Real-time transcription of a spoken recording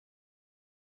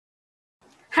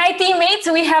Hi, teammates.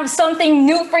 We have something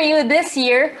new for you this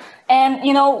year. And,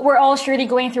 we're all surely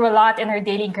going through a lot in our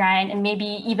daily grind and maybe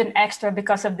even extra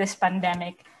because of this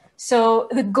pandemic. So,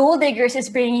 the Gold Diggers is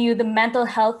bringing you the Mental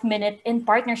Health Minute in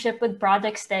partnership with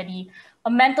Project Steady,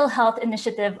 a mental health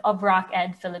initiative of Rock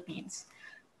Ed Philippines.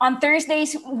 On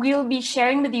Thursdays, we'll be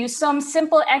sharing with you some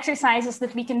simple exercises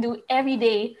that we can do every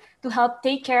day to help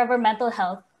take care of our mental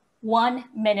health 1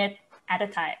 minute at a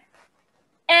time.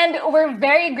 And we're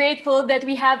very grateful that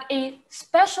we have a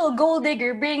special gold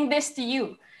digger bringing this to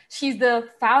you. She's the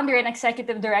founder and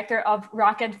executive director of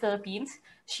Rocket Philippines.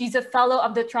 She's a fellow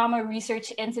of the Trauma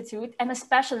Research Institute and a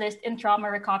specialist in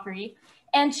trauma recovery.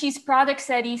 And she's Project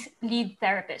Steady's lead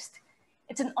therapist.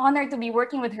 It's an honor to be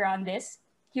working with her on this.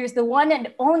 Here's the one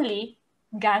and only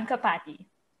Gang Capati.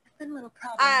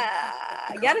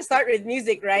 You gotta start with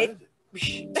music, right?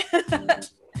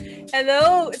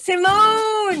 Hello,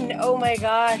 Simone! Oh my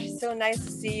gosh, so nice to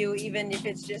see you, even if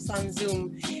it's just on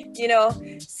Zoom. You know,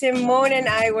 Simone and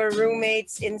I were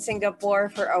roommates in Singapore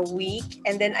for a week.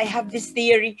 And then I have this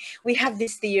theory. We have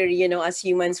this theory, as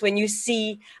humans, when you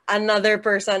see another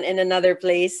person in another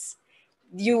place,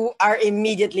 you are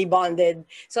immediately bonded.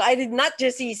 So I did not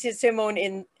just see Simone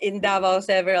in Davao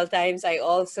several times. I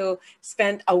also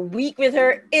spent a week with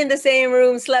her in the same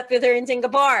room, slept with her in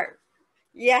Singapore.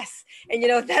 Yes. And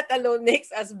that alone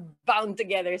makes us bound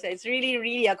together. So it's really,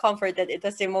 really a comfort that it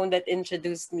was Simone that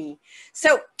introduced me.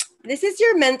 So this is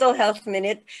your mental health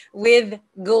minute with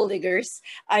Gold Diggers.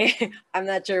 I'm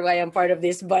not sure why I'm part of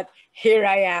this, but here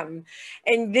I am.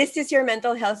 And this is your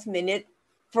mental health minute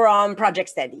from Project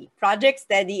Steady. Project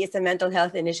Steady is a mental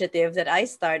health initiative that I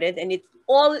started, and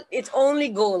its only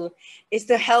goal is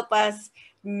to help us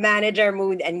manage our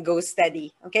mood and go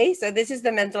steady. Okay, so this is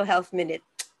the mental health minute.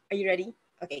 Are you ready?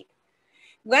 Okay.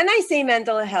 When I say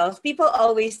mental health, people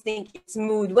always think it's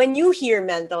mood. When you hear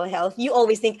mental health, you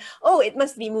always think, oh, it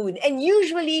must be mood. And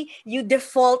usually you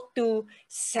default to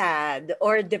sad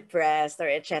or depressed or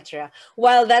etc.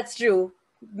 While that's true,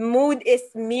 mood is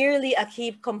merely a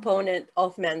key component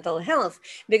of mental health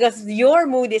because your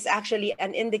mood is actually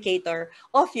an indicator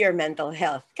of your mental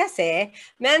health. Kasi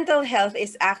mental health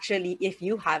is actually if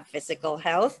you have physical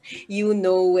health, you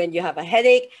know when you have a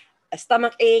headache, a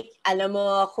stomach ache, alam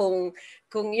mo kung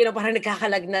parang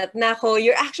nagkakalagnat na ako,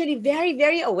 you're actually very,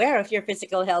 very aware of your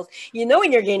physical health. You know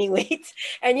when you're gaining weight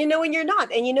and you know when you're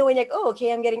not. And you know when you're like, oh,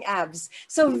 okay, I'm getting abs.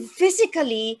 So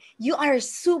physically, you are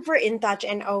super in touch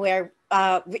and aware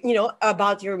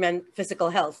about your physical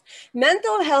health.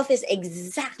 Mental health is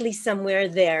exactly somewhere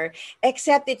there,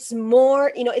 except it's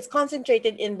more, it's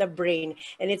concentrated in the brain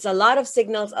and it's a lot of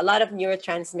signals, a lot of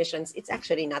neurotransmissions. It's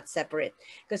actually not separate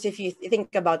because if you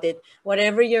think about it,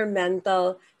 whatever your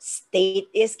mental state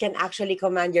is can actually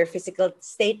command your physical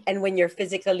state. And when you're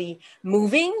physically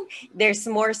moving, there's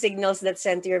more signals that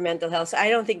send to your mental health. So I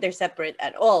don't think they're separate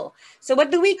at all. So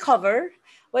what do we cover?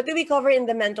 What do we cover in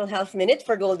the mental health minute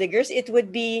for Gold Diggers? It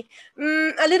would be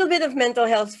a little bit of mental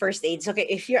health first aids. Okay,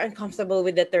 if you're uncomfortable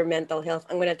with the term mental health,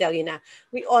 I'm going to tell you now,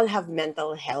 we all have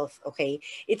mental health, okay?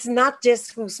 It's not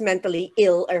just who's mentally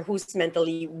ill or who's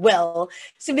mentally well.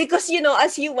 So because,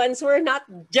 as humans, we're not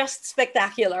just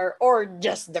spectacular or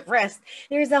just depressed.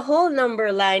 There's a whole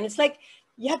number line. It's like,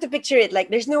 you have to picture it like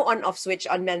there's no on-off switch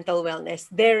on mental wellness.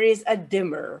 There is a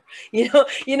dimmer. You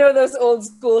know those old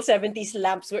school 70s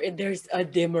lamps where there's a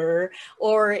dimmer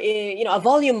or a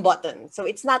volume button. So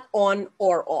it's not on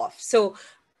or off. So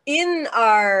in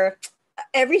our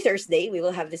every Thursday, we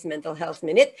will have this mental health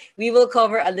minute. We will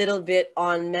cover a little bit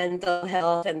on mental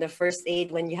health and the first aid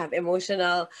when you have an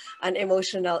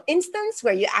emotional instance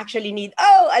where you actually need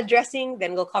addressing.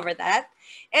 Then we'll cover that.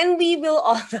 And we will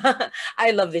also,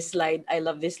 I love this slide.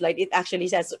 It actually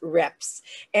says reps.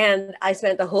 And I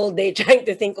spent a whole day trying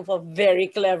to think of a very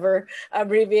clever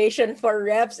abbreviation for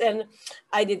reps. And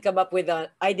I didn't come up with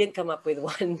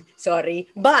one. Sorry.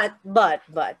 But,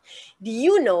 do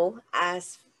you know,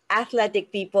 as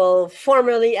athletic people,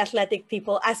 formerly athletic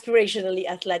people, aspirationally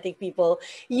athletic people,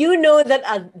 you know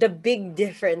that the big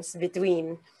difference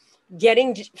between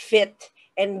getting fit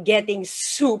and getting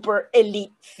super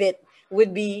elite fit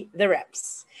would be the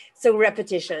reps. So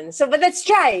repetition. But let's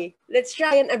try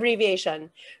an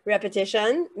abbreviation.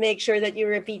 Repetition, make sure that you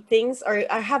repeat things or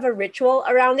have a ritual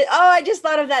around it. Oh, I just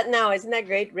thought of that now. Isn't that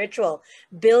great? Ritual.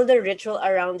 Build a ritual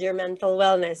around your mental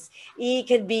wellness. It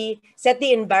could be set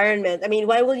the environment. I mean,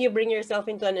 why will you bring yourself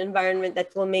into an environment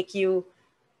that will make you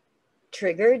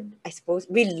triggered, I suppose.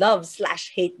 We love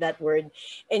slash hate that word.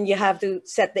 And you have to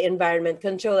set the environment,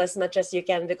 control as much as you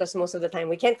can, because most of the time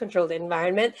we can't control the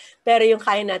environment. Pero yung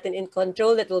kaya natin in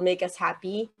control that will make us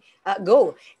happy,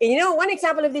 go. And one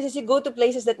example of this is you go to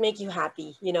places that make you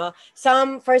happy.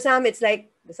 For some, it's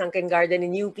like the Sunken Garden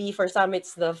in UP. For some,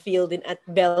 it's the field in at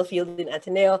Bell Field in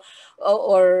Ateneo,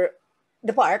 or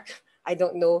the park. I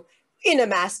don't know, in a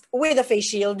mask with a face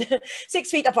shield, 6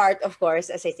 feet apart, of course,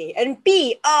 as I say. And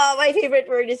P, my favorite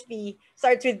word is P.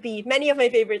 Starts with P. Many of my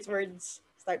favorite words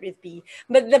start with P.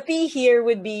 But the P here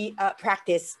would be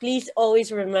practice. Please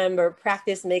always remember,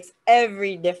 practice makes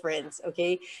every difference,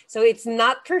 okay? So it's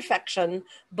not perfection,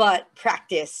 but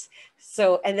practice.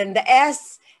 So, and then the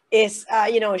S is,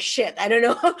 shit. I don't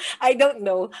know. I don't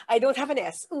know. I don't have an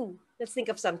S. Ooh, let's think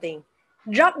of something.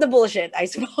 Drop the bullshit, I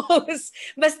suppose.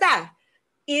 Basta,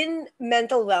 in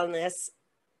mental wellness,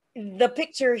 the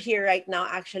picture here right now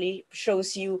actually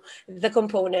shows you the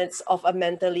components of a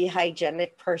mentally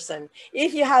hygienic person.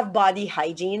 If you have body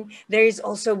hygiene, there is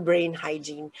also brain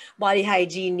hygiene. Body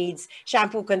hygiene needs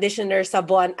shampoo, conditioner,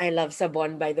 sabon. I love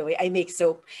sabon, by the way. I make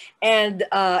soap. And,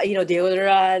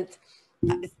 deodorant,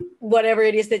 whatever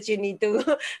it is that you need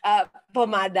to,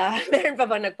 pomada. Meron pa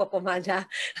ba nagpapomada?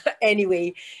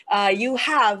 Anyway, you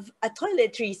have a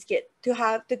toiletries kit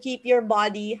to keep your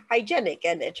body hygienic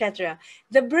and etc.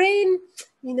 The brain,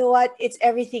 you know what? It's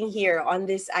everything here on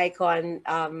this icon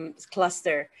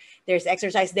cluster. There's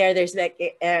exercise there.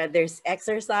 There's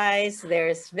exercise.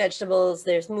 There's vegetables.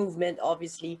 There's movement,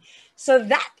 obviously. So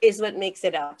that is what makes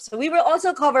it up. So we will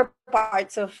also cover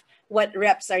parts of what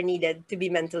reps are needed to be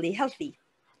mentally healthy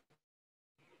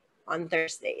on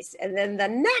Thursdays. And then the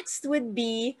next would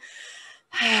be,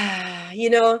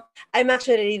 I'm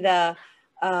actually a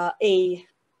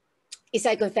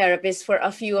psychotherapist for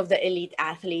a few of the elite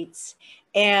athletes.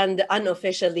 And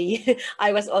unofficially,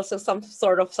 I was also some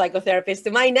sort of psychotherapist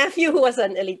to my nephew, who was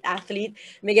an elite athlete.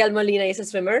 Miguel Molina is a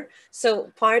swimmer.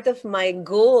 So part of my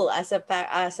goal as a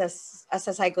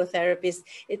psychotherapist,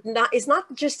 it's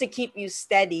not just to keep you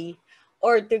steady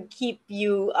or to keep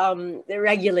you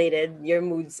regulated, your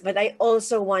moods, but I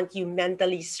also want you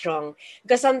mentally strong.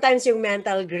 Because sometimes yung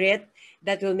mental grit,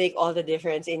 that will make all the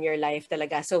difference in your life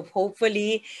talaga. So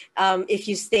hopefully, if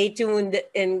you stay tuned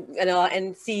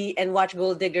and see and watch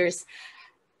Gold Diggers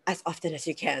as often as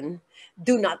you can,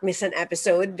 do not miss an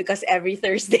episode, because every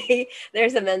Thursday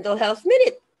there's a mental health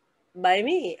minute by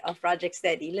me of Project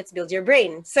Steady. Let's build your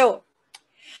brain. So,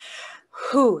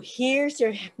 here's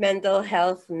your mental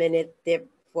health minute tip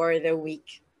for the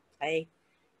week. Okay?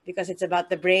 Because it's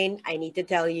about the brain, I need to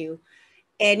tell you,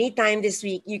 anytime this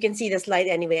week, you can see the slide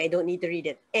anyway, I don't need to read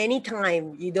it.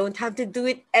 Anytime, you don't have to do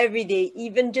it every day,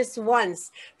 even just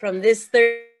once, from this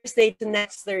Thursday to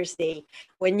next Thursday.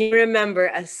 When you remember,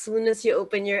 as soon as you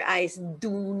open your eyes,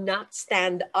 do not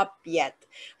stand up yet.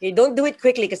 Okay, don't do it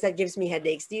quickly, because that gives me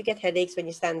headaches. Do you get headaches when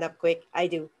you stand up quick? I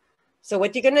do. So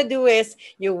what you're going to do is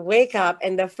you wake up,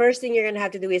 and the first thing you're going to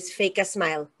have to do is fake a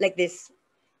smile like this.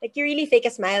 Like you really fake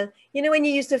a smile. You know when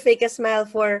you used to fake a smile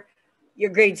for your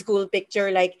grade school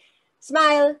picture, like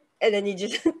smile, and then you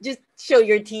just show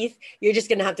your teeth. You're just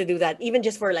going to have to do that, even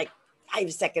just for like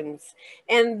 5 seconds.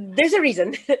 And there's a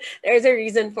reason. There's a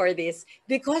reason for this,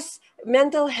 because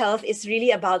mental health is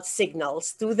really about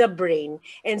signals to the brain,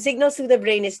 and signals to the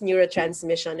brain is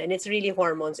neurotransmission, and it's really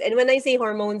hormones. And when I say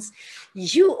hormones,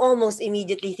 you almost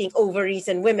immediately think ovaries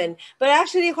and women, but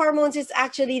actually hormones is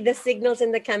actually the signals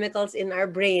and the chemicals in our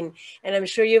brain. And I'm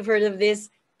sure you've heard of this,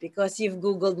 because you've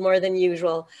Googled more than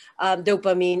usual,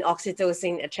 dopamine,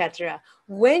 oxytocin, etc.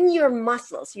 When your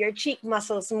muscles, your cheek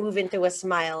muscles move into a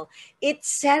smile, it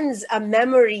sends a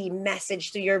memory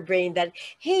message to your brain that,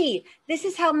 hey, this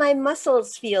is how my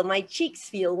muscles feel, my cheeks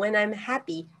feel when I'm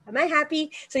happy. Am I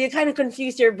happy? So you kind of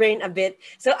confuse your brain a bit.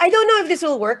 So I don't know if this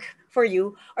will work for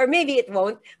you, or maybe it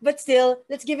won't, but still,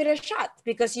 let's give it a shot,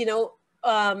 because,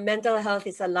 mental health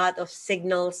is a lot of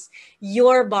signals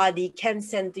your body can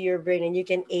send to your brain, and you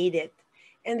can aid it.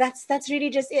 And that's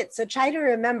really just it. So try to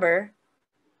remember.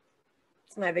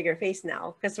 It's my bigger face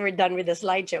now because we're done with the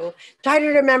slideshow. Try to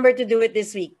remember to do it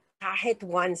this week, kahit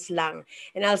once lang.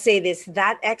 And I'll say this,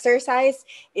 that exercise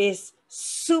is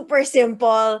super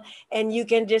simple, and you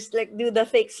can just like do the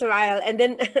fake smile, and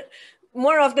then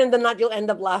more often than not, you'll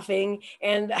end up laughing.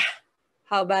 And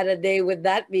how bad a day would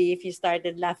that be if you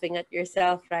started laughing at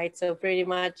yourself, right? So pretty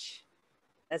much,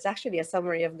 that's actually a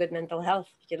summary of good mental health.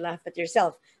 You can laugh at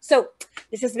yourself. So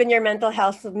this has been your mental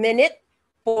health minute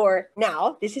for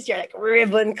now. This is your like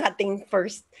ribbon cutting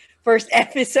first first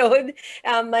episode.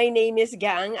 My name is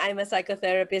Gang. I'm a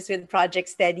psychotherapist with Project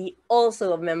Steady,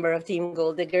 also a member of Team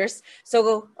Gold Diggers.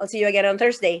 So I'll see you again on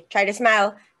Thursday. Try to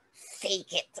smile,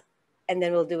 fake it, and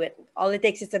then we'll do it. All it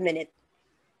takes is a minute.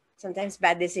 Sometimes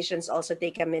bad decisions also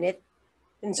take a minute,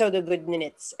 and so do good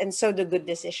minutes, and so do good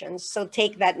decisions. So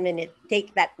take that minute,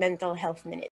 take that mental health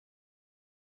minute.